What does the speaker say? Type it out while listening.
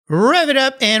Rev it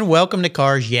up and welcome to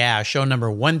Cars Yeah, show number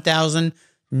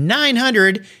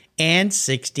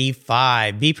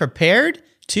 1965. Be prepared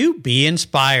to be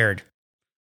inspired.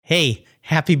 Hey,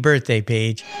 happy birthday,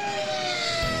 Paige.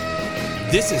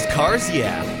 This is Cars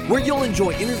Yeah, where you'll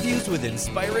enjoy interviews with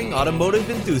inspiring automotive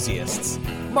enthusiasts.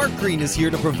 Mark Green is here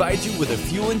to provide you with a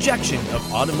fuel injection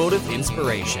of automotive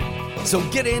inspiration. So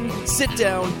get in, sit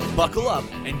down, buckle up,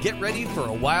 and get ready for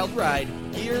a wild ride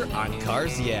here on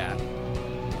Cars Yeah.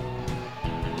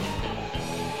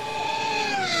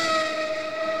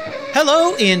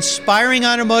 Hello, inspiring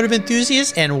automotive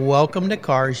enthusiasts, and welcome to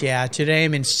Cars Yeah. Today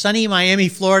I'm in sunny Miami,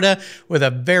 Florida, with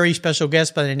a very special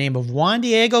guest by the name of Juan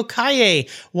Diego Calle.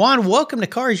 Juan, welcome to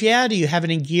Cars Yeah. Do you have it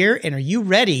in gear, and are you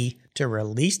ready to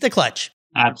release the clutch?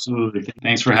 Absolutely.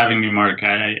 Thanks for having me, Mark.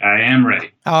 I am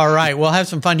ready. All right. We'll have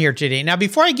some fun here today. Now,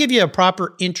 before I give you a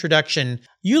proper introduction,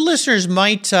 you listeners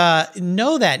might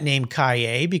know that name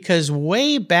Calle because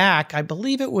way back, I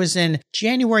believe it was in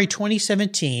January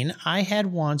 2017, I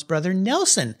had Juan's brother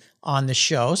Nelson on the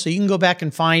show. So you can go back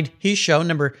and find his show,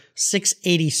 number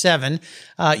 687.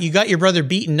 You got your brother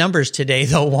beating numbers today,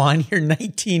 though, Juan. You're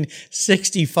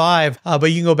 1965.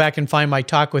 But you can go back and find my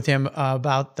talk with him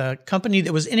about the company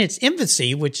that was in its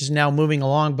infancy, which is now moving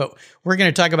along. But we're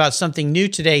going to talk about something new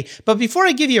today. But before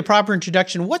I give you a proper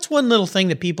introduction, what's one little thing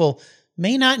that people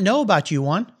may not know about you,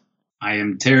 Juan? I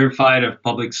am terrified of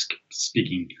public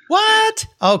speaking. What?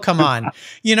 Oh, come on.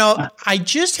 You know, I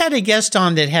just had a guest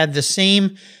on that had the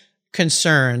same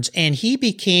concerns, and he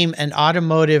became an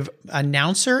automotive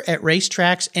announcer at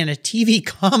racetracks and a TV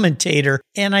commentator.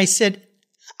 And I said,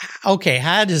 okay,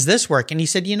 how does this work? And he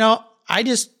said, I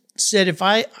just said, if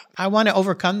I want to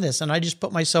overcome this, and I just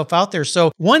put myself out there.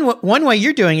 So one way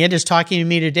you're doing it is talking to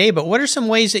me today, but what are some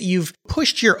ways that you've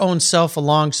pushed your own self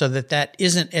along so that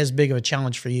isn't as big of a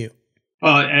challenge for you?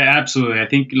 Well, absolutely. I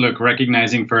think,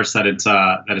 recognizing first that it's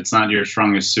not your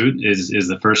strongest suit is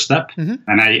the first step. Mm-hmm.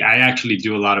 And I actually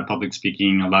do a lot of public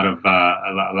speaking, a lot of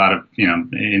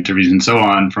interviews and so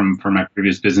on from my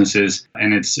previous businesses.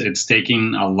 And it's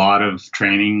taking a lot of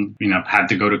training. Had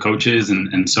to go to coaches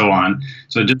and so on.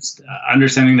 So just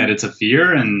understanding that it's a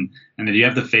fear and that you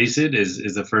have to face it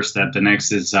is the first step. The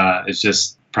next is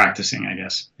just practicing, I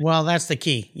guess. Well, that's the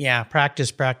key. Yeah,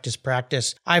 practice.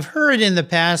 I've heard in the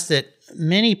past that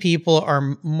many people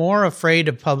are more afraid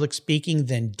of public speaking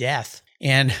than death.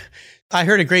 And I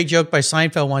heard a great joke by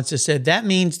Seinfeld once that said that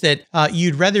means that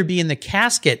you'd rather be in the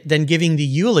casket than giving the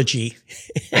eulogy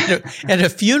at a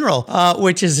funeral,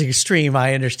 which is extreme,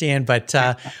 I understand. But,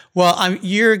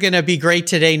 you're going to be great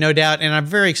today, no doubt. And I'm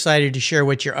very excited to share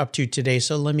what you're up to today.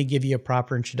 So let me give you a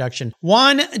proper introduction.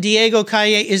 Juan Diego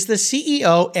Calle is the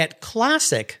CEO at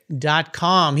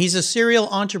Classic.com. He's a serial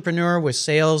entrepreneur with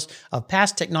sales of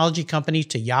past technology companies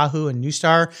to Yahoo and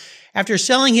Neustar. After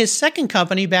selling his second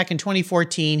company back in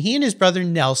 2014, he and his brother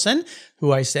Nelson,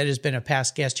 who I said has been a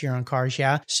past guest here on Cars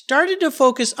Yeah, started to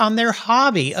focus on their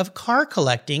hobby of car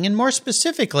collecting and more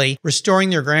specifically,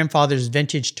 restoring their grandfather's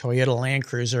vintage Toyota Land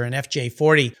Cruiser, an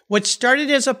FJ40. What started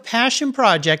as a passion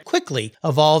project quickly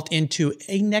evolved into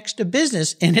a next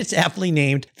business, and it's aptly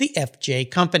named the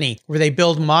FJ Company, where they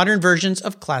build modern versions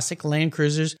of classic Land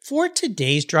Cruisers for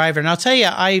today's driver. And I'll tell you,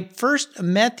 I first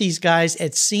met these guys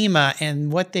at SEMA,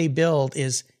 and what they build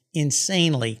is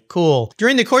insanely cool.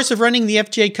 During the course of running the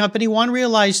FJ Company, Juan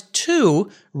realized two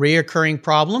reoccurring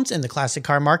problems in the classic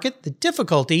car market: the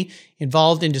difficulty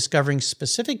involved in discovering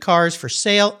specific cars for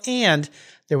sale, and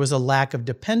there was a lack of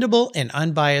dependable and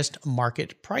unbiased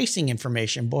market pricing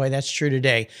information. Boy, that's true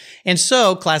today. And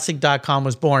so Classic.com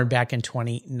was born back in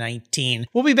 2019.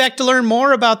 We'll be back to learn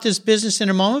more about this business in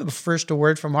a moment, but first a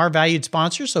word from our valued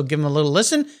sponsor, so give them a little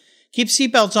listen. Keep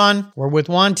seatbelts on. We're with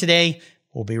Juan today.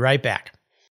 We'll be right back.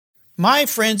 My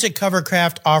friends at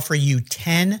Covercraft offer you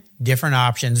 10 different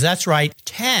options. That's right,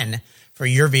 10 for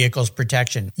your vehicle's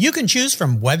protection. You can choose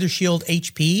from WeatherShield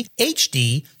HP,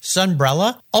 HD,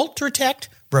 Sunbrella, UltraTech,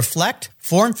 Reflect,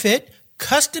 FormFit,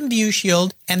 Custom View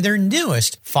Shield, and their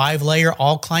newest 5-layer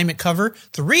all-climate cover,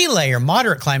 3-layer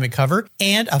moderate climate cover,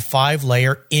 and a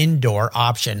 5-layer indoor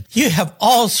option. You have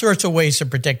all sorts of ways to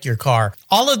protect your car.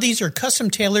 All of these are custom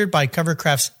tailored by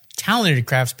Covercraft's talented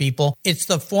craftspeople. It's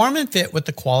the form and fit with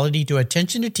the quality to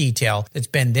attention to detail that's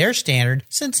been their standard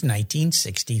since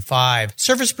 1965.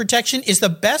 Surface protection is the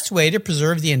best way to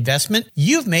preserve the investment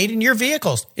you've made in your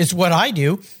vehicles. It's what I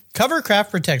do.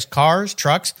 Covercraft protects cars,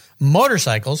 trucks,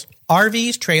 motorcycles,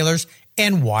 RVs, trailers,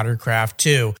 and watercraft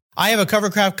too. I have a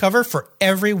Covercraft cover for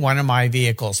every one of my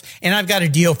vehicles, and I've got a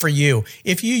deal for you.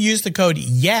 If you use the code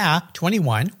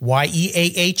YEAH21,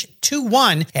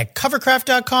 YEAH21 at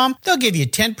covercraft.com, they'll give you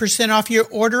 10% off your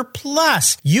order,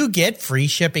 plus you get free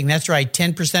shipping. That's right,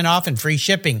 10% off and free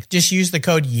shipping. Just use the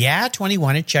code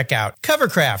YEAH21 at checkout.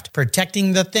 Covercraft,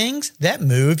 protecting the things that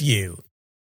move you.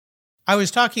 I was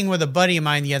talking with a buddy of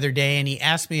mine the other day, and he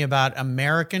asked me about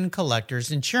American Collectors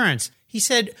Insurance. He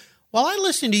said, while I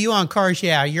listen to you on Cars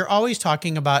Yeah, you're always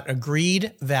talking about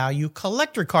agreed value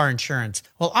collector car insurance.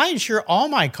 Well, I insure all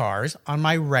my cars on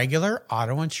my regular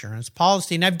auto insurance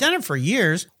policy, and I've done it for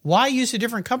years. Why use a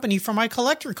different company for my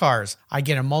collector cars? I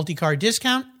get a multi-car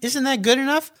discount. Isn't that good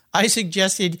enough? I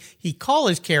suggested he call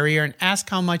his carrier and ask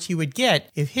how much he would get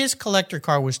if his collector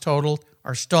car was totaled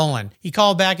or stolen. He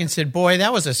called back and said, boy,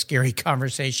 that was a scary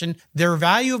conversation. The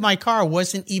value of my car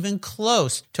wasn't even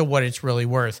close to what it's really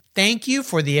worth. Thank you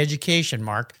for the education,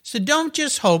 Mark. So don't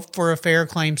just hope for a fair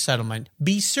claim settlement.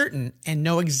 Be certain and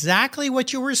know exactly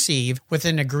what you'll receive with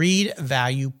an agreed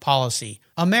value policy.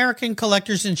 American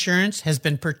Collectors Insurance has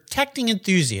been protecting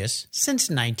enthusiasts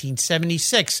since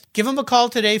 1976. Give them a call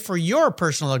today for your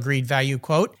personal agreed value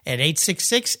quote at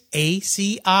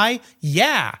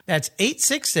 866-ACI-YEAH. That's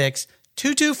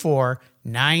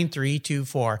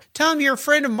 866-224-9324. Tell them you're a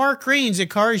friend of Mark Green's at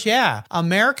Cars Yeah.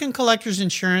 American Collectors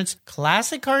Insurance,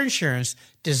 classic car insurance,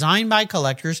 designed by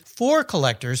collectors for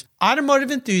collectors,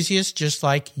 automotive enthusiasts just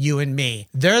like you and me.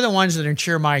 They're the ones that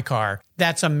insure my car.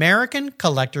 That's American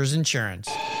Collectors Insurance.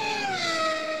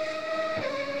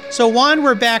 So Juan,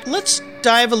 we're back. Let's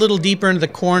dive a little deeper into the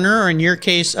corner, or in your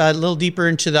case, a little deeper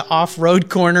into the off-road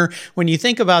corner. When you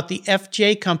think about the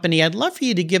FJ company, I'd love for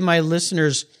you to give my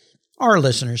listeners, our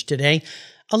listeners today,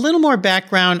 a little more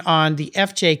background on the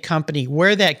FJ company,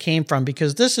 where that came from,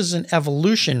 because this is an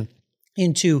evolution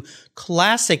into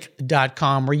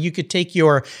classic.com, where you could take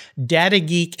your data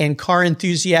geek and car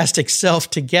enthusiastic self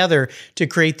together to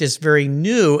create this very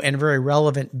new and very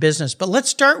relevant business. But let's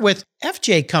start with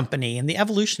FJ Company and the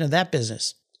evolution of that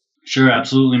business. Sure,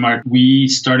 absolutely, Mark. We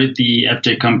started the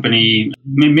FJ company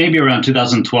maybe around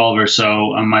 2012 or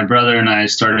so. My brother and I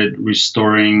started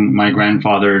restoring my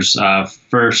grandfather's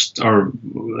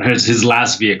his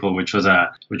last vehicle, which was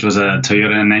a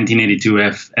Toyota 1982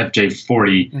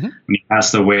 FJ40. Mm-hmm. When he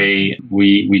passed away,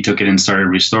 we took it and started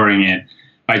restoring it.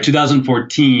 By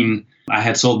 2014, I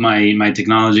had sold my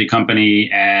technology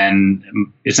company, and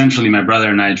essentially my brother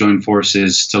and I joined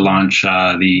forces to launch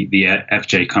the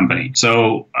FJ company.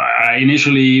 So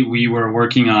initially we were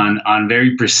working on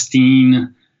very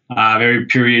pristine, very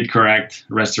period correct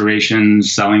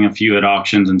restorations, selling a few at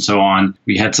auctions and so on.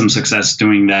 We had some success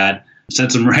doing that,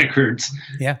 set some records.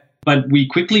 Yeah. But we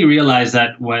quickly realized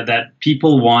that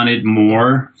people wanted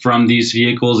more from these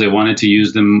vehicles. They wanted to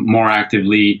use them more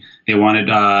actively. They wanted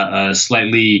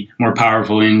slightly more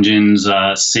powerful engines,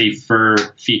 safer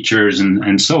features,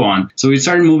 and so on. So we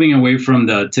started moving away from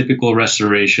the typical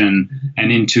restoration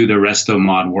and into the resto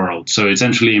mod world. So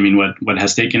essentially, I mean, what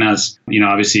has taken us,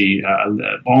 obviously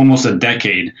almost a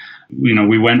decade.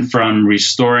 We went from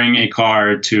restoring a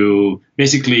car to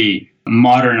basically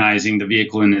modernizing the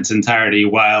vehicle in its entirety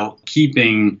while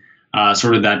keeping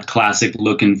sort of that classic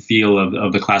look and feel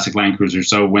of the classic Land Cruiser.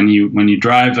 So when you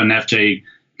drive an FJ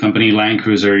company Land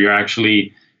Cruiser, you're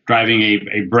actually driving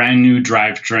a brand new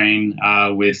drivetrain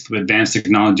with advanced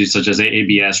technologies such as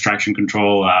ABS, traction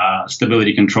control,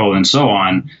 stability control, and so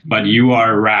on. But you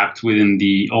are wrapped within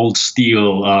the old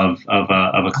steel of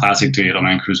a classic Toyota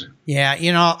Land Cruiser. Yeah,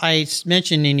 I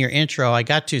mentioned in your intro, I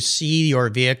got to see your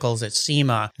vehicles at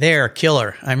SEMA. They're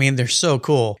killer. I mean, they're so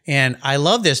cool. And I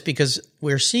love this because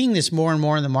we're seeing this more and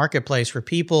more in the marketplace for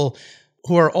people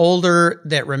who are older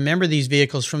that remember these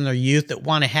vehicles from their youth that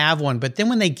want to have one. But then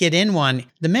when they get in one,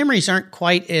 the memories aren't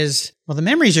quite as well. The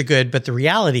memories are good, but the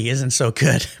reality isn't so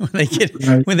good when they get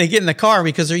in the car,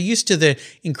 because they're used to the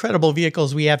incredible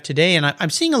vehicles we have today. And I'm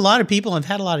seeing a lot of people, I've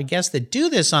had a lot of guests that do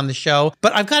this on the show,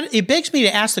 but it begs me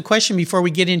to ask the question before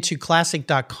we get into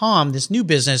classic.com, this new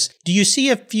business. Do you see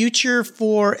a future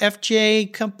for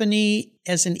FJ company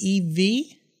as an EV?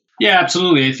 Yeah,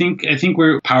 absolutely. I think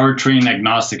we're powertrain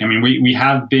agnostic. I mean, we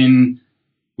have been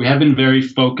very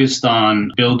focused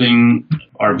on building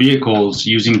our vehicles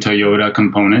using Toyota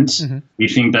components. Mm-hmm. We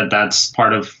think that that's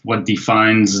part of what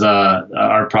defines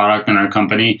our product and our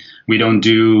company. We don't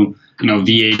do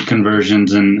V8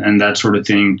 conversions and that sort of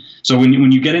thing. So when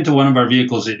you get into one of our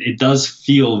vehicles, it does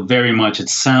feel very much, it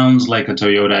sounds like a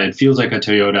Toyota, it feels like a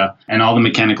Toyota, and all the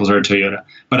mechanicals are a Toyota.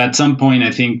 But at some point,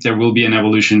 I think there will be an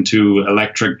evolution to an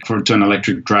electric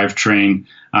drivetrain.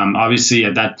 Obviously,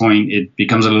 at that point, it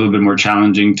becomes a little bit more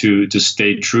challenging to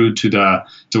stay true to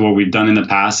what we've done in the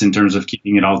past in terms of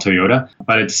keeping it all Toyota.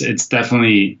 But it's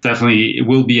definitely it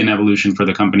will be an evolution for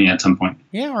the company at some point.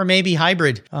 Yeah, or maybe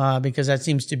hybrid, because that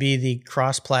seems to be the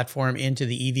cross-platform into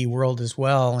the EV world as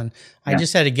well. And I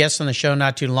just had a guest on the show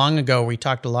not too long ago where we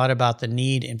talked a lot about the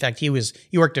need. In fact, he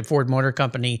worked at Ford Motor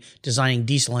Company designing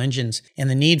diesel engines and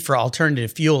the need for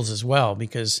alternative fuels as well,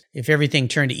 because if everything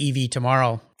turned to EV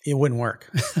tomorrow, it wouldn't work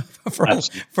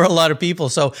for a lot of people.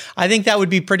 So I think that would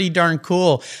be pretty darn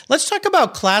cool. Let's talk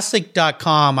about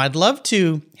Classic.com. I'd love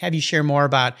to have you share more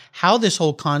about how this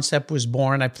whole concept was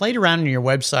born. I played around on your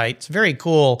website. It's very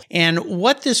cool. And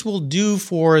what this will do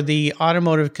for the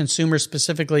automotive consumer,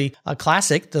 specifically a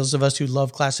classic, those of us who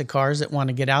love classic cars that want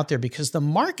to get out there, because the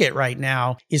market right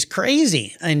now is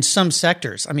crazy in some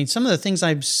sectors. I mean, some of the things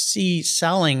I see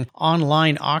selling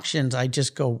online auctions, I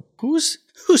just go, who's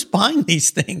buying these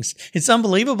things? It's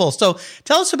unbelievable. So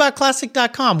tell us about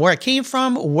Classic.com, where it came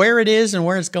from, where it is, and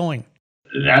where it's going.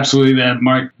 Absolutely.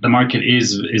 The market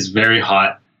is very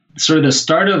hot. Sort of the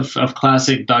start of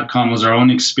Classic.com was our own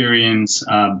experience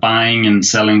buying and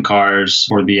selling cars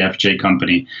for the FJ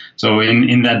company. So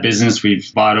in that business,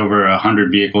 we've bought over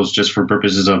 100 vehicles just for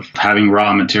purposes of having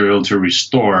raw material to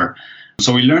restore.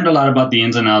 So we learned a lot about the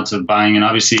ins and outs of buying, and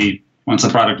obviously, once the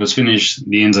product was finished,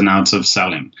 the ins and outs of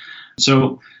selling.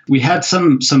 So we had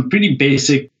some pretty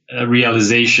basic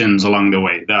realizations along the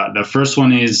way. The first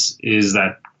one is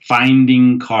that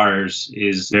finding cars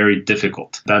is very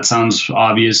difficult. That sounds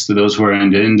obvious to those who are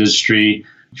in the industry.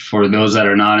 For those that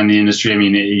are not in the industry, I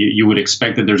mean, you would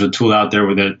expect that there's a tool out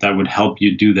there that would help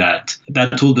you do that.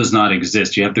 That tool does not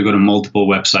exist. You have to go to multiple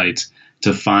websites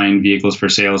to find vehicles for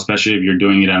sale, especially if you're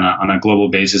doing it on a global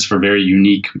basis for very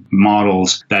unique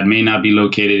models that may not be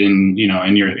located in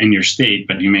your state,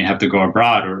 but you may have to go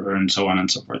abroad or and so on and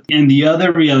so forth. And the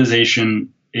other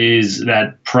realization is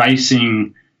that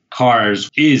pricing cars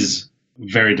is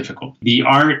very difficult. The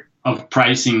art of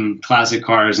pricing classic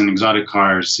cars and exotic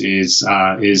cars is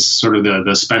sort of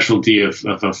the specialty of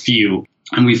a few.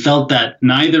 And we felt that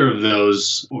neither of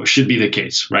those should be the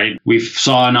case, right? We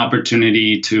saw an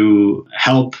opportunity to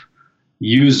help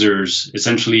users,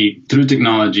 essentially through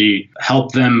technology,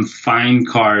 help them find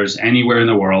cars anywhere in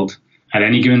the world at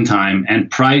any given time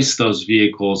and price those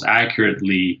vehicles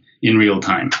accurately in real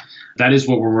time. That is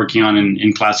what we're working on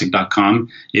in Classic.com.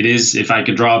 It is, if I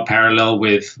could draw a parallel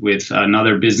with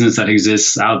another business that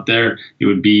exists out there, it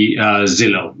would be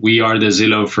Zillow. We are the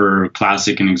Zillow for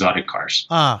classic and exotic cars.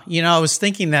 I was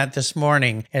thinking that this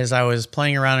morning as I was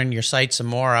playing around on your site some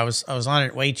more. I was on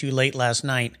it way too late last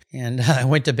night, and I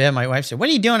went to bed. My wife said, "What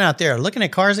are you doing out there? Looking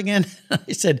at cars again?"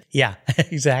 I said, "Yeah,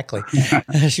 exactly."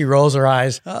 She rolls her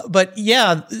eyes. But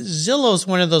yeah, Zillow's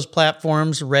one of those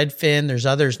platforms, Redfin. There's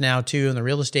others now too in the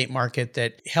real estate market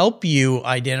that help you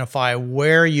identify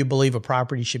where you believe a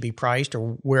property should be priced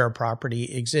or where a property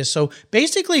exists. So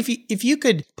basically, if you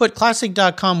could put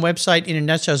Classic.com website in a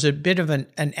nutshell as a bit of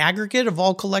an aggregate of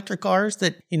all collector cars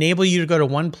that enable you to go to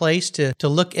one place to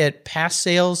look at past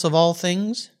sales of all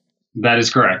things? That is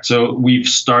correct. So we've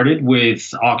started with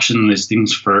auction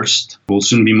listings first. We'll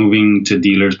soon be moving to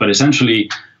dealers, but essentially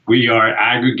we are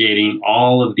aggregating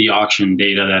all of the auction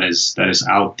data that is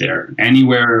out there.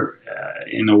 Anywhere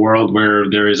in the world where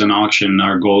there is an auction,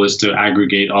 our goal is to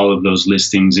aggregate all of those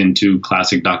listings into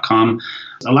Classic.com,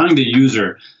 allowing the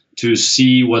user to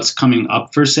see what's coming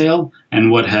up for sale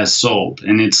and what has sold.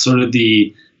 And it's sort of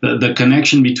the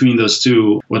connection between those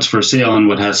two, what's for sale and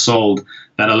what has sold,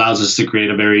 that allows us to create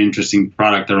a very interesting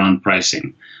product around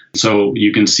pricing. So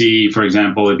you can see, for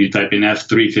example, if you type in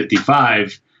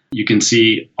F355, you can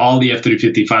see all the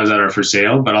F355s that are for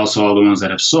sale, but also all the ones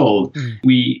that have sold.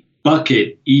 We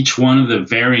bucket each one of the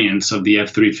variants of the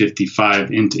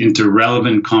F355 into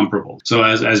relevant comparables. So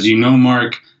as you know,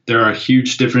 Mark, there are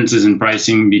huge differences in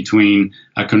pricing between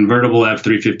a convertible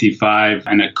F355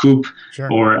 and a coupe,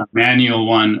 sure, or a manual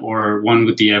one or one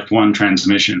with the F1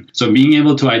 transmission. So being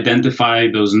able to identify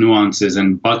those nuances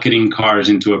and bucketing cars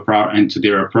into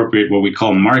their appropriate, what we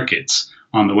call markets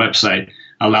on the website,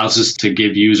 allows us to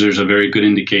give users a very good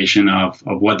indication of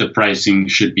what the pricing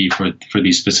should be for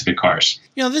these specific cars.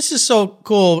 This is so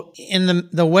cool. And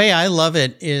the way I love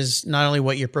it is not only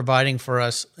what you're providing for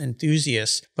us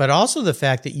enthusiasts, but also the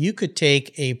fact that you could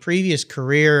take a previous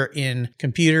career in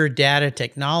computer data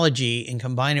technology and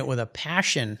combine it with a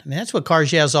passion. I mean, that's what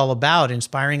Cars Yeah is all about,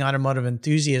 inspiring automotive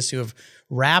enthusiasts who have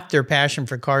wrapped their passion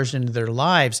for cars into their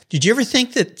lives. Did you ever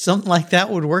think that something like that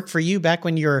would work for you back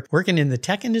when you were working in the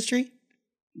tech industry?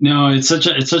 No, it's such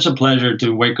a pleasure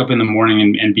to wake up in the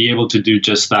morning and be able to do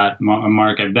just that,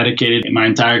 Mark. I've dedicated my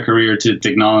entire career to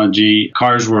technology.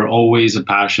 Cars were always a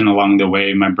passion along the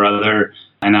way. My brother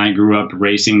and I grew up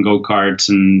racing go-karts,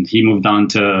 and he moved on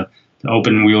to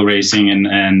open wheel racing,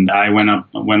 and I went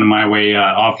my way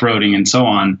off-roading and so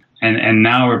on. And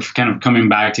now we're kind of coming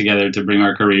back together to bring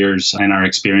our careers and our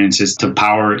experiences to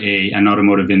power an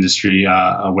automotive industry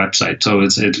website. So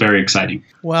it's very exciting.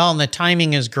 Well, and the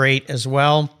timing is great as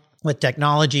well, with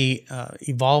technology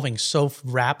evolving so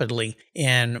rapidly,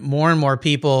 and more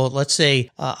people, let's say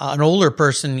an older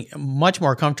person, much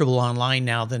more comfortable online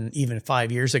now than even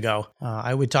 5 years ago.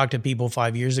 I would talk to people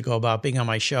 5 years ago about being on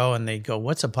my show, and they'd go,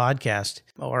 "What's a podcast?"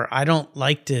 Or, "I don't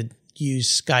like to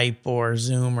use Skype or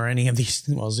Zoom or any of these."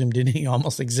 Well, Zoom didn't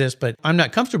almost exist, but I'm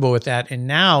not comfortable with that. And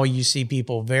now you see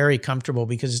people very comfortable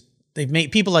because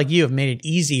people like you have made it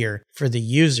easier for the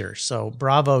user. So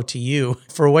bravo to you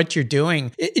for what you're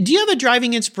doing. Do you have a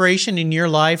driving inspiration in your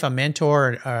life, a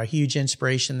mentor, a huge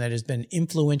inspiration that has been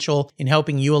influential in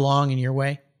helping you along in your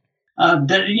way?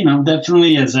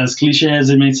 Definitely, as cliche as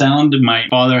it may sound, my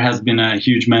father has been a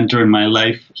huge mentor in my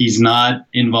life. He's not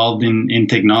involved in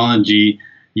technology,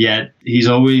 yet he's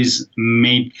always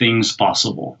made things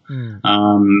possible.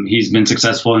 He's been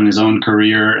successful in his own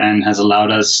career and has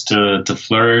allowed us to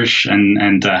flourish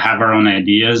and to have our own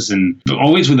ideas, and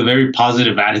always with a very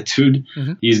positive attitude.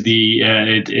 Mm-hmm. He's the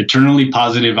eternally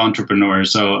positive entrepreneur.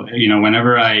 So,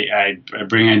 whenever I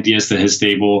bring ideas to his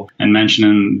table and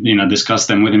mention them, discuss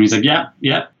them with him, he's like,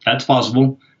 yeah, that's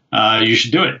possible. You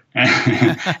should do it.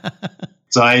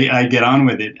 So I get on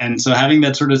with it. And so having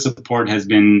that sort of support has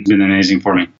been amazing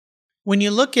for me. When you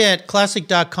look at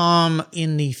Classic.com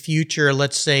in the future,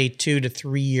 let's say 2 to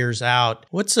 3 years out,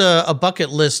 what's a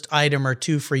bucket list item or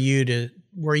two for you to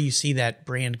where you see that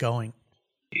brand going?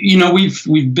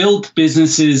 We've built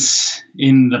businesses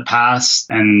in the past,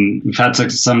 and we've had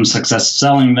some success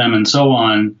selling them and so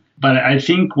on. But I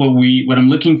think what I'm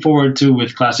looking forward to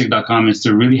with Classic.com is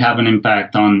to really have an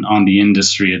impact on the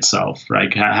industry itself,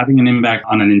 right? Having an impact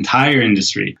on an entire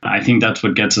industry. I think that's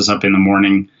what gets us up in the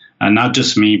morning. Not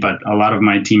just me, but a lot of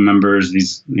my team members.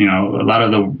 A lot of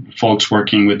the folks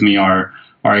working with me are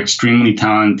extremely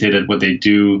talented at what they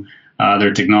do.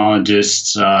 They're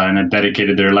technologists and have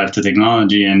dedicated their life to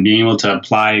technology, and being able to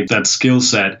apply that skill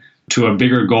set to a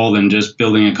bigger goal than just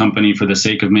building a company for the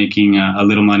sake of making a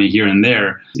little money here and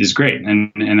there is great.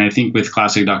 And I think with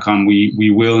Classic.com, we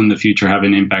will in the future have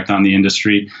an impact on the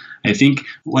industry. I think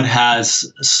what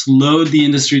has slowed the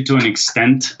industry to an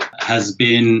extent has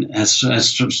been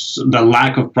the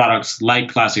lack of products like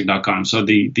Classic.com. So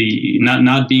the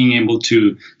not being able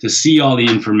to see all the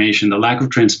information, the lack of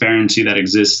transparency that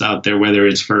exists out there, whether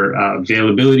it's for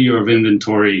availability of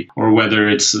inventory or whether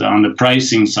it's on the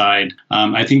pricing side,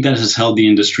 I think that has held the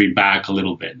industry back a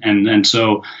little bit. And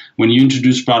so when you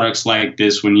introduce products like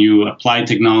this, when you apply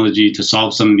technology to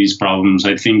solve some of these problems,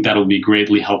 I think that'll be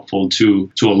greatly helpful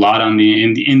to a lot in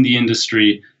the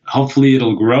industry. Hopefully,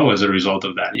 it'll grow as a result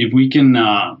of that. If we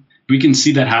can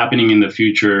see that happening in the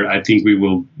future, I think we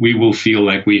will feel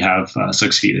like we have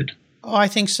succeeded. Oh, I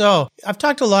think so. I've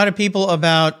talked to a lot of people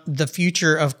about the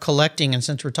future of collecting, and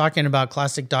since we're talking about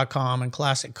Classic.com and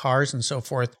classic cars and so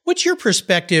forth, what's your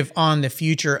perspective on the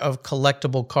future of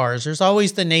collectible cars? There's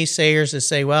always the naysayers that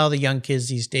say, well, the young kids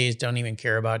these days don't even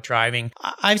care about driving.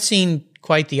 I've seen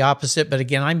quite the opposite, but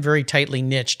again, I'm very tightly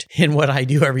niched in what I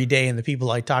do every day and the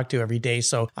people I talk to every day,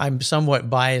 so I'm somewhat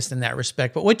biased in that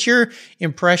respect. But what's your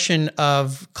impression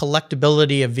of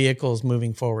collectability of vehicles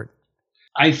moving forward?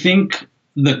 I think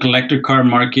the collector car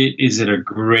market is at a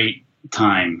great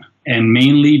time, and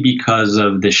mainly because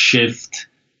of the shift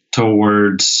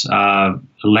towards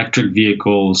electric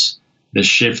vehicles, the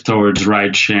shift towards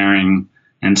ride sharing,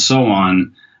 and so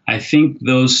on. I think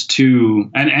those two,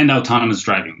 and autonomous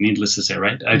driving, needless to say,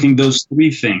 right? I think those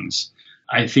three things,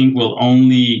 I think will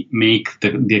only make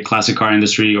the classic car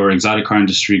industry or exotic car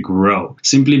industry grow,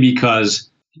 simply because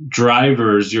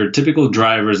drivers, your typical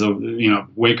drivers,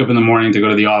 wake up in the morning to go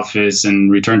to the office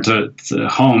and return to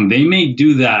home, they may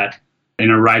do that in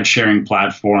a ride-sharing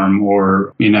platform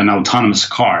or in an autonomous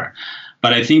car.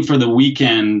 But I think for the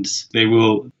weekend, they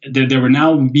will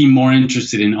now be more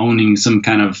interested in owning some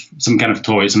kind of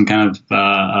toy, some kind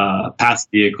of past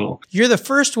vehicle. You're the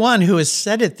first one who has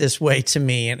said it this way to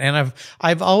me, and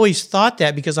I've always thought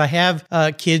that because I have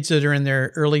kids that are in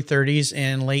their early 30s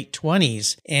and late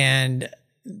 20s, and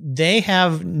they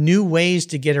have new ways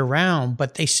to get around,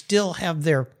 but they still have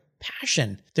their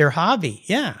passion, their hobby.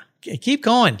 Yeah, keep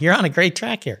going. You're on a great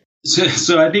track here.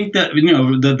 So I think that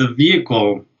the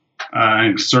vehicle.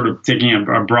 Sort of taking a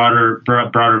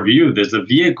broader view, there's a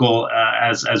vehicle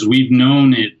as we've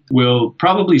known it will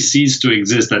probably cease to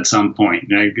exist at some point.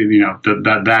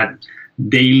 That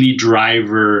daily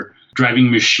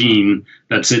driving machine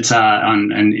that sits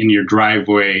in your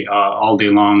driveway all day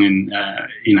long, and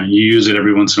you use it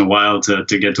every once in a while to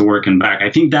get to work and back. I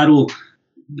think that'll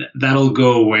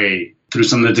go away through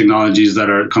some of the technologies that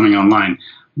are coming online,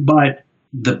 but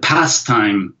the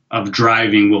pastime of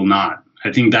driving will not.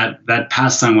 I think that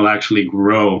pastime will actually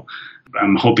grow.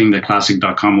 I'm hoping that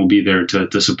Classic.com will be there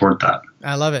to support that.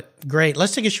 I love it. Great.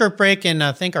 Let's take a short break and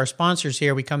thank our sponsors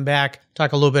here. We come back,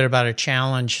 talk a little bit about a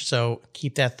challenge. So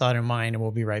keep that thought in mind and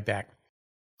we'll be right back.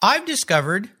 I've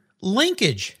discovered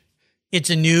Linkage.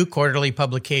 It's a new quarterly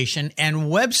publication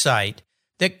and website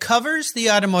that covers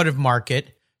the automotive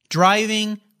market,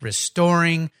 driving,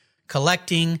 restoring,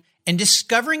 collecting, and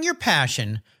discovering your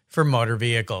passion for motor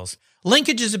vehicles.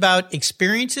 Linkage is about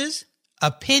experiences,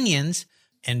 opinions,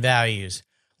 and values.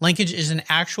 Linkage is an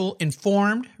actual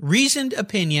informed, reasoned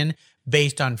opinion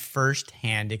based on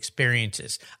first-hand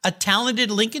experiences. A talented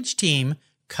Linkage team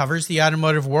covers the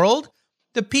automotive world,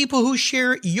 the people who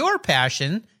share your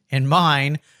passion and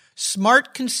mine,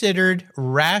 smart, considered,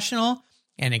 rational,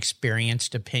 and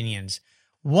experienced opinions,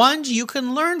 ones you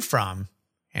can learn from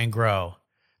and grow.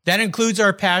 That includes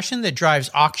our passion that drives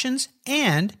auctions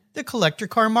and the collector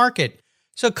car market.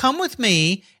 So come with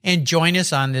me and join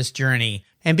us on this journey.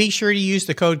 And be sure to use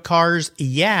the code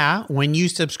CARSYEAH when you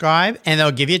subscribe, and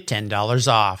they'll give you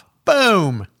 $10 off.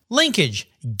 Boom! Linkage,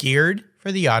 geared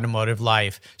for the automotive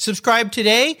life. Subscribe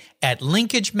today at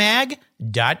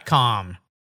linkagemag.com.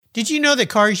 Did you know that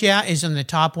Cars Yeah is in the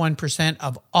top 1%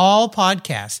 of all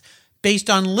podcasts based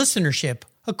on listenership,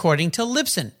 according to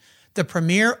Libsyn, the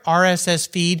premier RSS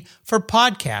feed for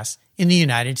podcasts in the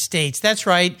United States? That's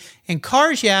right. And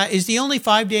Cars Yeah is the only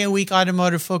 5-day-a-week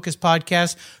automotive-focused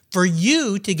podcast for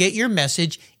you to get your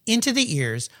message into the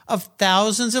ears of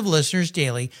thousands of listeners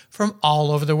daily from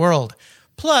all over the world.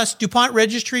 Plus, DuPont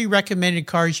Registry recommended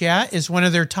Cars Yeah is one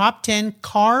of their top 10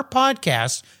 car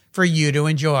podcasts for you to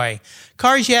enjoy.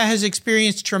 Cars Yeah has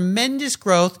experienced tremendous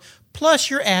growth, plus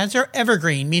your ads are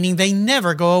evergreen, meaning they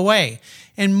never go away.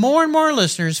 And more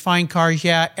listeners find Cars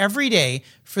Yeah every day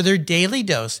for their daily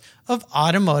dose of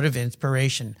automotive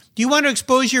inspiration. Do you want to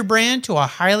expose your brand to a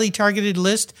highly targeted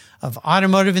list of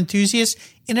automotive enthusiasts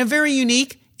in a very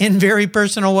unique and very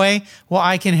personal way? Well,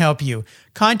 I can help you.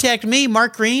 Contact me,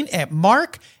 Mark Green, at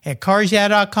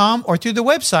mark@carsyeah.com or through the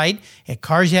website at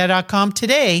carsyeah.com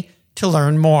today to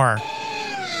learn more.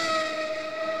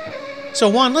 So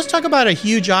Juan, let's talk about a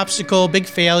huge obstacle, big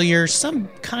failure, some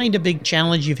kind of big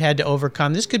challenge you've had to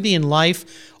overcome. This could be in life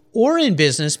or in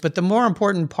business, but the more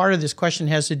important part of this question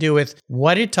has to do with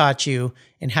what it taught you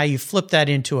and how you flip that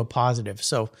into a positive.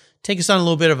 So take us on a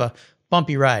little bit of a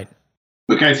bumpy ride.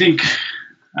 Look, I think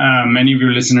many of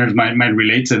your listeners might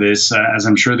relate to this, as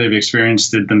I'm sure they've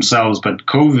experienced it themselves. But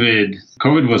COVID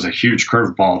was a huge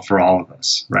curveball for all of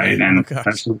us, right? And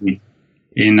especially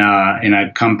in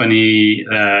a company,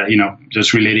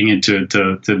 just relating it to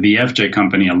the FJ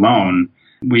company alone,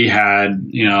 we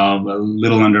had, a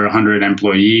little under 100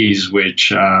 employees,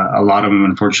 which a lot of them,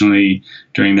 unfortunately,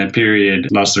 during that period,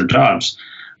 lost their jobs.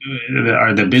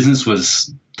 The business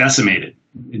was decimated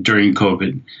during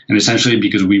COVID, and essentially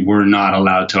because we were not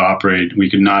allowed to operate, we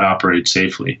could not operate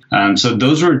safely. So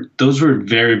those were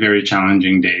very, very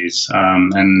challenging days,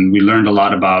 and we learned a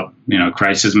lot about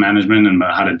crisis management and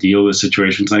about how to deal with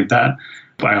situations like that.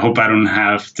 But I hope I don't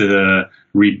have to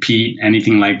repeat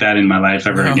anything like that in my life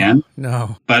ever again.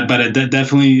 No. But I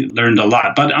definitely learned a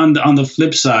lot. But on the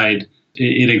flip side,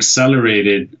 it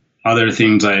accelerated other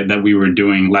things that we were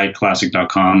doing, like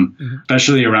Classic.com,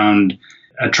 especially around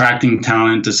attracting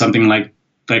talent to something like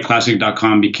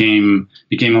Classic.com became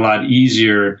a lot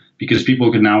easier because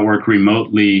people could now work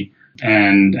remotely,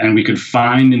 and we could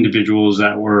find individuals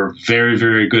that were very,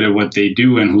 very good at what they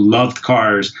do and who loved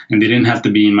cars, and they didn't have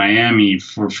to be in Miami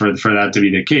for that to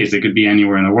be the case. They could be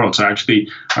anywhere in the world. So actually,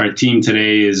 our team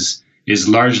today is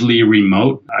largely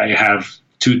remote. I have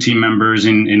 2 team members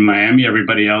in Miami.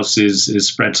 Everybody else is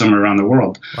spread somewhere around the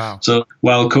world. Wow. So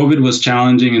while COVID was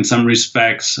challenging in some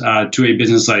respects to a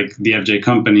business like the FJ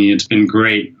Company, it's been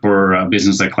great for a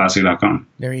business like Classic.com.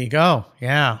 There you go.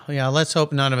 Yeah. Let's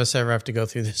hope none of us ever have to go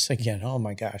through this again. Oh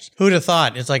my gosh. Who'd have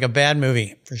thought? It's like a bad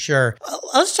movie for sure.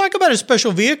 Let's talk about a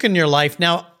special vehicle in your life.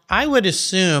 Now, I would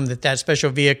assume that special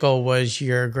vehicle was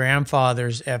your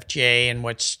grandfather's FJ and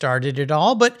what started it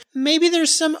all, but maybe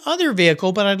there's some other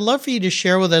vehicle, but I'd love for you to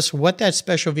share with us what that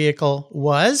special vehicle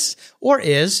was or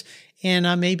is, and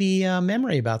maybe a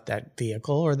memory about that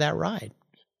vehicle or that ride.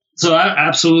 So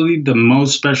absolutely the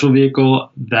most special vehicle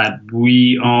that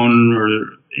we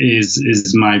own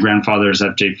is my grandfather's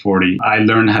FJ40. I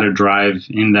learned how to drive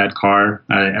in that car.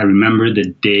 I remember the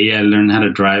day I learned how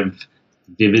to drive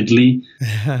vividly.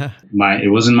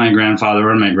 It wasn't my grandfather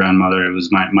or my grandmother. It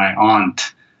was my aunt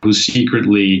who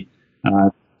secretly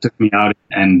took me out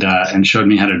and showed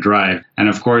me how to drive. And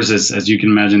of course, as you can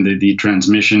imagine, the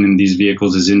transmission in these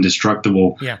vehicles is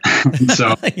indestructible. Yeah.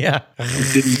 So yeah.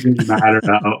 It didn't matter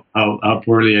how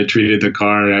poorly I treated the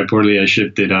car, how poorly I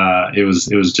shipped it. It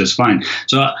was just fine.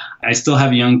 So I still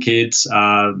have young kids.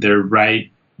 They're right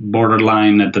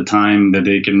borderline at the time that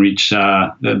they can reach,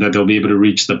 that they'll be able to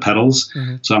reach the pedals.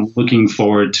 Mm-hmm. So I'm looking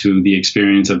forward to the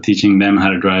experience of teaching them how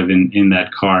to drive in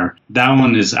that car. That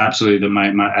one is absolutely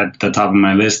at the top of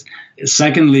my list.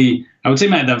 Secondly, I would say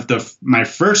my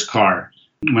first car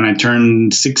when I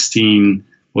turned 16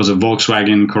 was a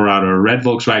Volkswagen Corrado, a red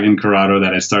Volkswagen Corrado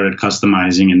that I started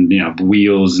customizing and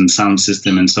wheels and sound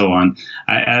system and so on.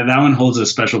 That one holds a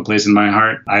special place in my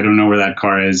heart. I don't know where that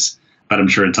car is, but I'm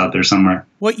sure it's out there somewhere.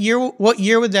 What year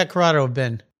would that Corrado have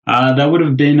been? That would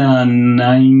have been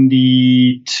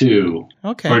 92.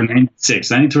 Okay. Or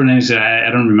 96. 92 or 96. I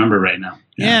don't remember right now.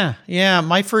 Yeah.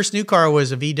 My first new car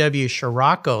was a VW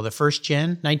Scirocco, the first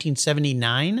gen,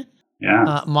 1979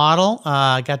 model.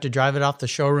 I got to drive it off the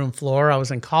showroom floor. I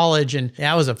was in college, and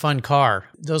that was a fun car.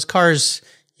 Those cars,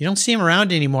 you don't see them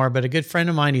around anymore, but a good friend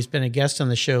of mine who's been a guest on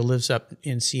the show, lives up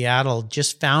in Seattle,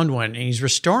 just found one, and he's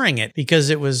restoring it because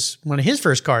it was one of his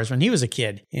first cars when he was a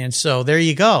kid. And so there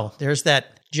you go. There's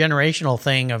that generational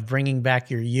thing of bringing back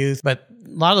your youth. But a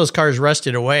lot of those cars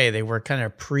rusted away. They were kind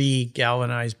of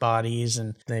pre-galvanized bodies,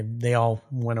 and they all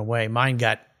went away. My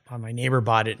neighbor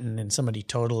bought it, and then somebody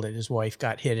totaled it. His wife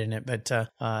got hit in it, but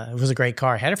it was a great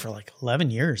car. I had it for like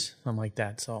 11 years, something like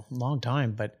that. So a long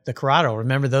time. But the Corrado,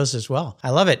 remember those as well. I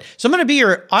love it. So I'm going to be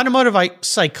your automotive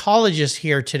psychologist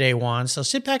here today, Juan. So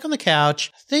sit back on the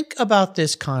couch. Think about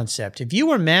this concept. If you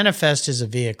were manifest as a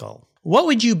vehicle, what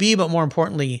would you be, but more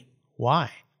importantly,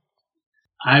 why?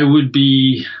 I would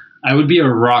be a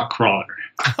rock crawler.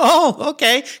 Oh,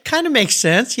 okay. Kind of makes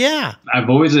sense. Yeah.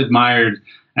 I've always admired,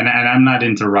 and I'm not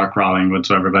into rock crawling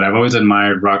whatsoever, but I've always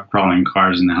admired rock crawling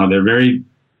cars and how they're very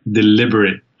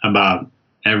deliberate about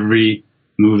every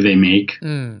move they make,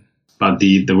 about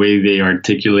the way they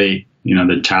articulate.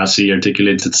 The chassis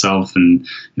articulates itself and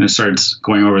starts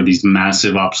going over these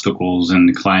massive obstacles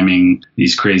and climbing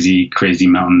these crazy, crazy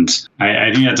mountains.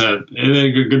 I think that's a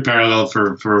good parallel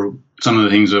for some of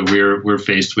the things that we're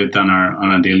faced with on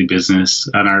our daily business,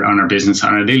 on our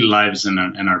daily lives and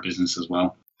our business as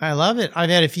well. I love it.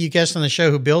 I've had a few guests on the show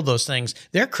who build those things.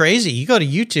 They're crazy. You go to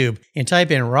YouTube and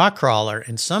type in rock crawler,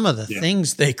 and some of the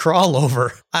things they crawl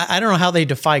over, I don't know how they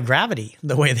defy gravity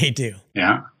the way they do.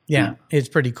 Yeah, it's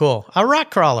pretty cool. A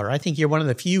rock crawler. I think you're one of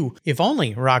the few, if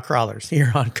only, rock crawlers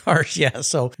here on Cars. Yeah,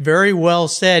 so very well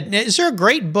said. Now, is there a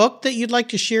great book that you'd like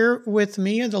to share with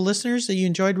me or the listeners that you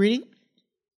enjoyed reading?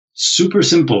 Super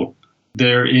simple.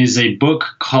 There is a book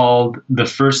called The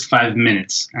First 5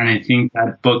 Minutes, and I think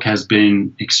that book has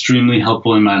been extremely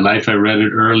helpful in my life. I read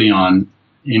it early on,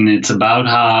 and it's about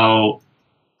how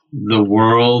the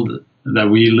world that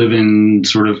we live in,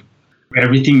 sort of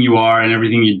everything you are and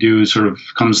everything you do sort of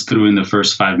comes through in the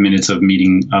first 5 minutes of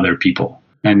meeting other people.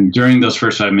 And during those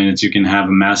first 5 minutes, you can have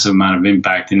a massive amount of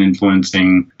impact in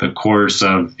influencing the course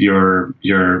of your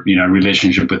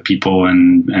relationship with people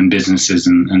and businesses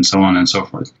and so on and so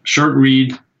forth. Short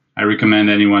read. I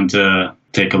recommend anyone to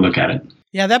take a look at it.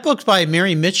 Yeah, that book's by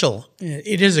Mary Mitchell.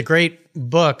 It is a great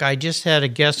book. I just had a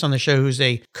guest on the show who's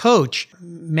a coach,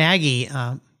 Maggie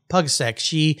Pugsek.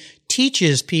 She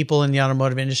teaches people in the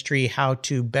automotive industry how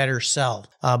to better sell,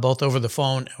 both over the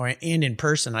phone and in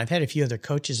person. I've had a few other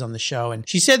coaches on the show, and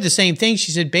she said the same thing.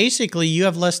 She said, basically, you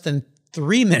have less than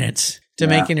 3 minutes to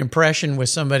make an impression with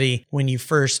somebody when you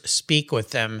first speak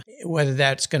with them, whether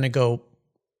that's going to go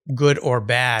good or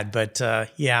bad. But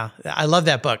yeah, I love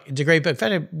that book. It's a great book. In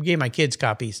fact, I gave my kids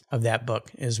copies of that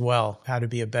book as well, How to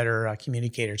Be a Better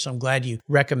Communicator. So I'm glad you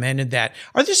recommended that.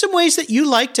 Are there some ways that you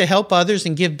like to help others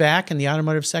and give back in the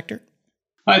automotive sector?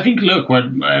 I think, look, at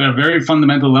a very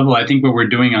fundamental level, I think what we're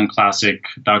doing on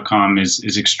Classic.com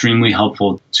is extremely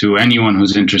helpful to anyone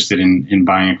who's interested in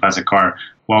buying a classic car.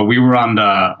 While we were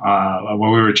while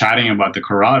we were chatting about the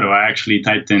Corrado, I actually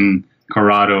typed in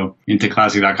Corrado into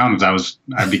Classic.com because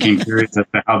I became curious as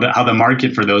to how the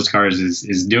market for those cars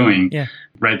is doing. Yeah.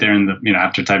 Right there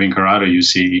after typing Corrado, you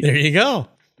see there you go.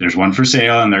 There's one for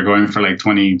sale and they're going for like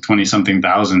 20 something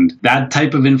thousand. That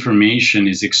type of information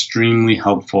is extremely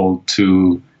helpful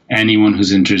to anyone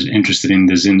who's interested in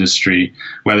this industry,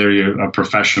 whether you're a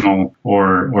professional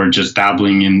or just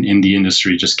dabbling in the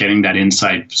industry. Just getting that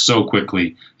insight so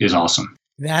quickly is awesome.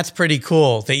 That's pretty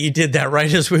cool that you did that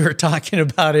right as we were talking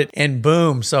about it, and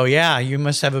boom. So yeah, you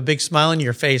must have a big smile on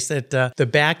your face that the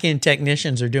back-end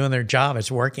technicians are doing their job. It's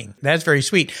working. That's very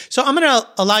sweet. So I'm going to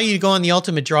allow you to go on the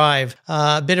Ultimate Drive,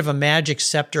 a bit of a magic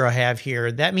scepter I have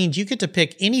here. That means you get to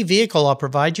pick any vehicle I'll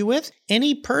provide you with,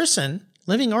 any person,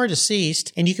 living or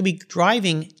deceased, and you can be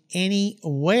driving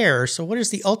anywhere. So what does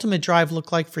the Ultimate Drive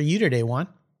look like for you today, Juan?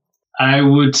 I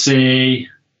would say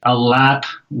a lap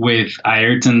with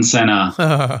Ayrton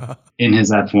Senna in his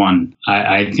F1.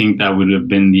 I think that would have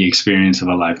been the experience of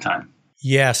a lifetime.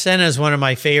 Yeah, Senna is one of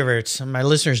my favorites. My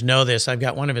listeners know this. I've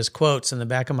got one of his quotes in the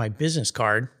back of my business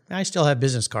card. I still have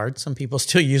business cards. Some people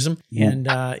still use them. Yeah. And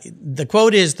the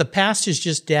quote is, "The past is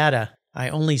just data. I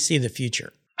only see the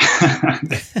future."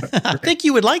 I think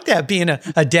you would like that, being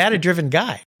a data-driven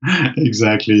guy.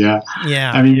 Exactly. Yeah.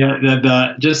 Yeah. I mean,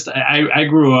 I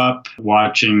grew up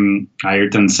watching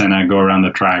Ayrton Senna go around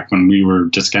the track when we were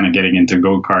just kind of getting into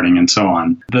go-karting and so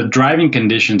on. The driving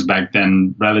conditions back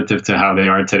then, relative to how they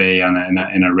are today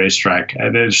in a racetrack,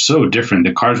 they're so different.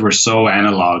 The cars were so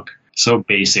analog, so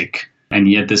basic. And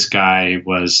yet this guy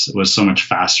was so much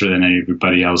faster than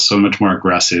everybody else, so much more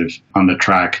aggressive on the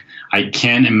track. I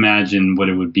can't imagine what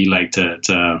it would be like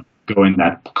to go in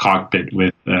that cockpit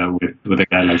with a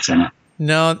guy like Senna.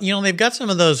 No, they've got some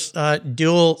of those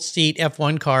dual seat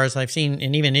F1 cars I've seen,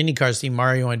 and even Indy cars. See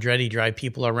Mario Andretti drive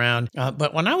people around.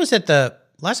 But when I was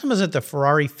last time I was at the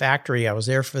Ferrari factory, I was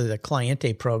there for the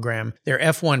Cliente program, their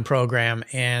F1 program,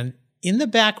 and in the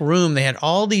back room, they had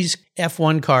all these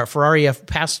F1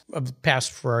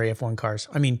 past Ferrari F1 cars.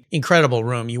 I mean, incredible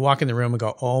room. You walk in the room and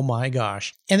go, oh my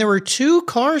gosh. And there were two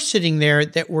cars sitting there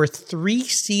that were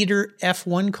 3-seater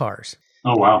F1 cars.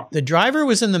 Oh, wow. The driver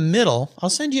was in the middle. I'll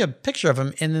send you a picture of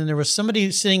him. And then there was somebody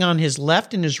sitting on his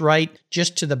left and his right,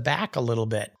 just to the back a little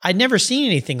bit. I'd never seen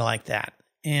anything like that.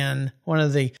 And one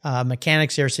of the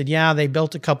mechanics there said, yeah, they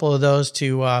built a couple of those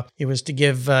it was to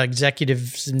give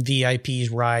executives and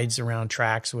VIPs rides around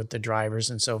tracks with the drivers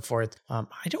and so forth. I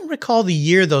don't recall the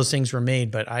year those things were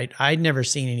made, but I'd never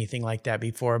seen anything like that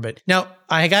before. But now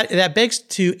that begs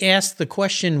to ask the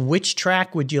question, which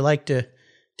track would you like to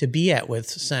be at with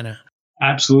Senna?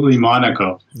 Absolutely,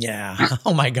 Monaco. Yeah.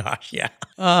 Oh my gosh. Yeah.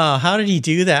 How did he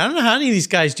do that? I don't know how any of these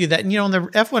guys do that. And, in the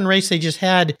F1 race they just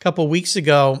had a couple of weeks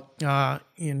ago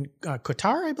in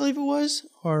Qatar, I believe it was,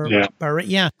 or Bahrain.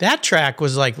 Yeah. That track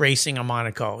was like racing on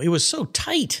Monaco. It was so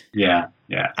tight. Yeah.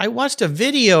 Yeah. I watched a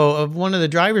video of one of the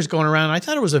drivers going around. I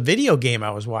thought it was a video game I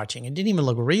was watching. It didn't even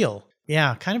look real.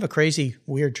 Yeah. Kind of a crazy,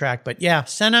 weird track. But yeah,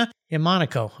 Senna in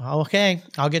Monaco. Okay.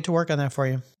 I'll get to work on that for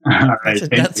you. All right,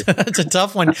 that's a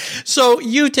tough one. So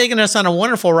you've taken us on a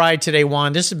wonderful ride today,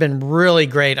 Juan. This has been really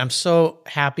great. I'm so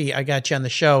happy I got you on the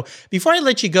show. Before I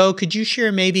let you go, could you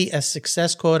share maybe a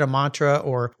success quote, a mantra,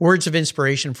 or words of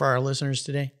inspiration for our listeners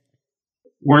today?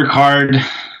 Work hard, a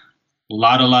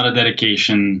lot of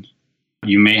dedication.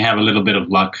 You may have a little bit of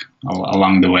luck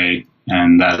along the way,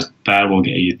 and that will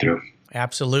get you through.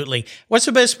 Absolutely. What's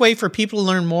the best way for people to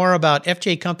learn more about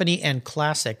FJ Company and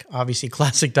Classic? Obviously,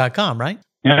 Classic.com, right?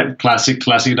 Yeah,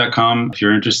 Classic.com. If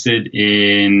you're interested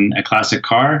in a classic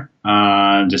car,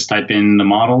 just type in the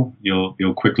model.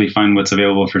 You'll quickly find what's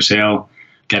available for sale,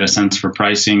 get a sense for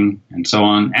pricing, and so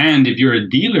on. And if you're a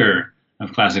dealer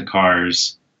of classic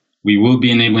cars, we will be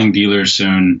enabling dealers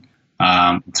soon.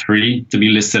 It's free to be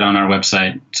listed on our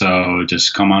website. So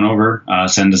just come on over,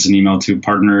 send us an email to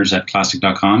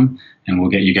partners@classic.com, and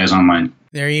we'll get you guys online.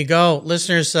 There you go.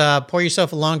 Listeners, pour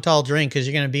yourself a long, tall drink because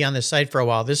you're going to be on this site for a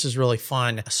while. This is really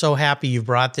fun. So happy you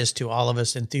brought this to all of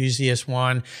us enthusiasts,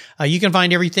 Juan. You can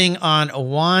find everything on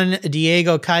Juan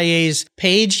Diego Calle's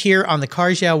page here on the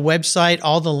Cars Yeah website,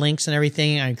 all the links and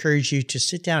everything. I encourage you to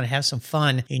sit down and have some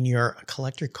fun in your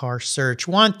collector car search.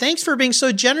 Juan, thanks for being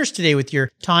so generous today with your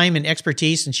time and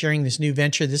expertise and sharing this new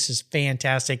venture. This is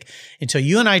fantastic. Until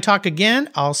you and I talk again,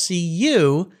 I'll see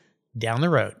you down the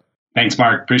road. Thanks,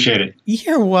 Mark. Appreciate it.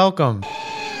 You're welcome.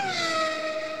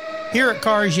 Here at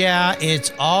Cars Yeah,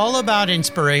 it's all about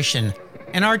inspiration.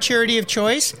 And our charity of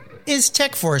choice is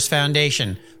TechForce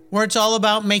Foundation, where it's all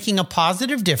about making a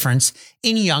positive difference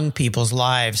in young people's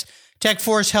lives.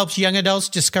 TechForce helps young adults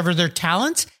discover their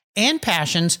talents and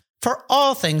passions for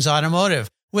all things automotive,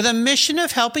 with a mission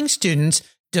of helping students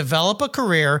develop a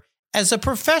career as a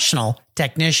professional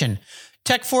technician.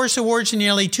 TechForce awards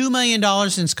nearly $2 million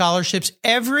in scholarships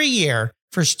every year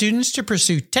for students to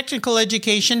pursue technical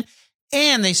education,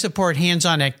 and they support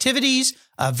hands-on activities,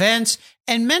 events,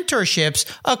 and mentorships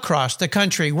across the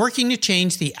country, working to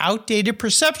change the outdated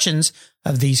perceptions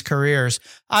of these careers.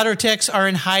 Auto techs are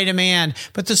in high demand,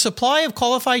 but the supply of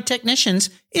qualified technicians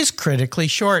is critically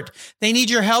short. They need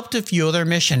your help to fuel their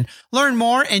mission. Learn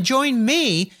more and join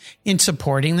me in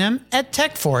supporting them at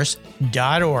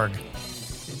techforce.org.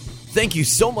 Thank you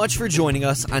so much for joining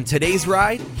us on today's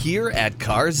ride here at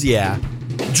Cars Yeah.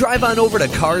 Drive on over to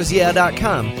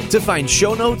carsyeah.com to find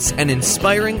show notes and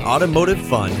inspiring automotive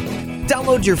fun.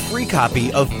 Download your free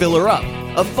copy of Filler Up,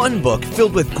 a fun book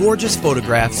filled with gorgeous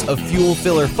photographs of fuel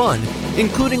filler fun,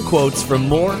 including quotes from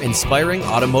more inspiring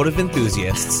automotive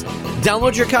enthusiasts.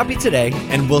 Download your copy today,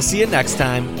 and we'll see you next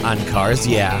time on Cars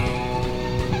Yeah.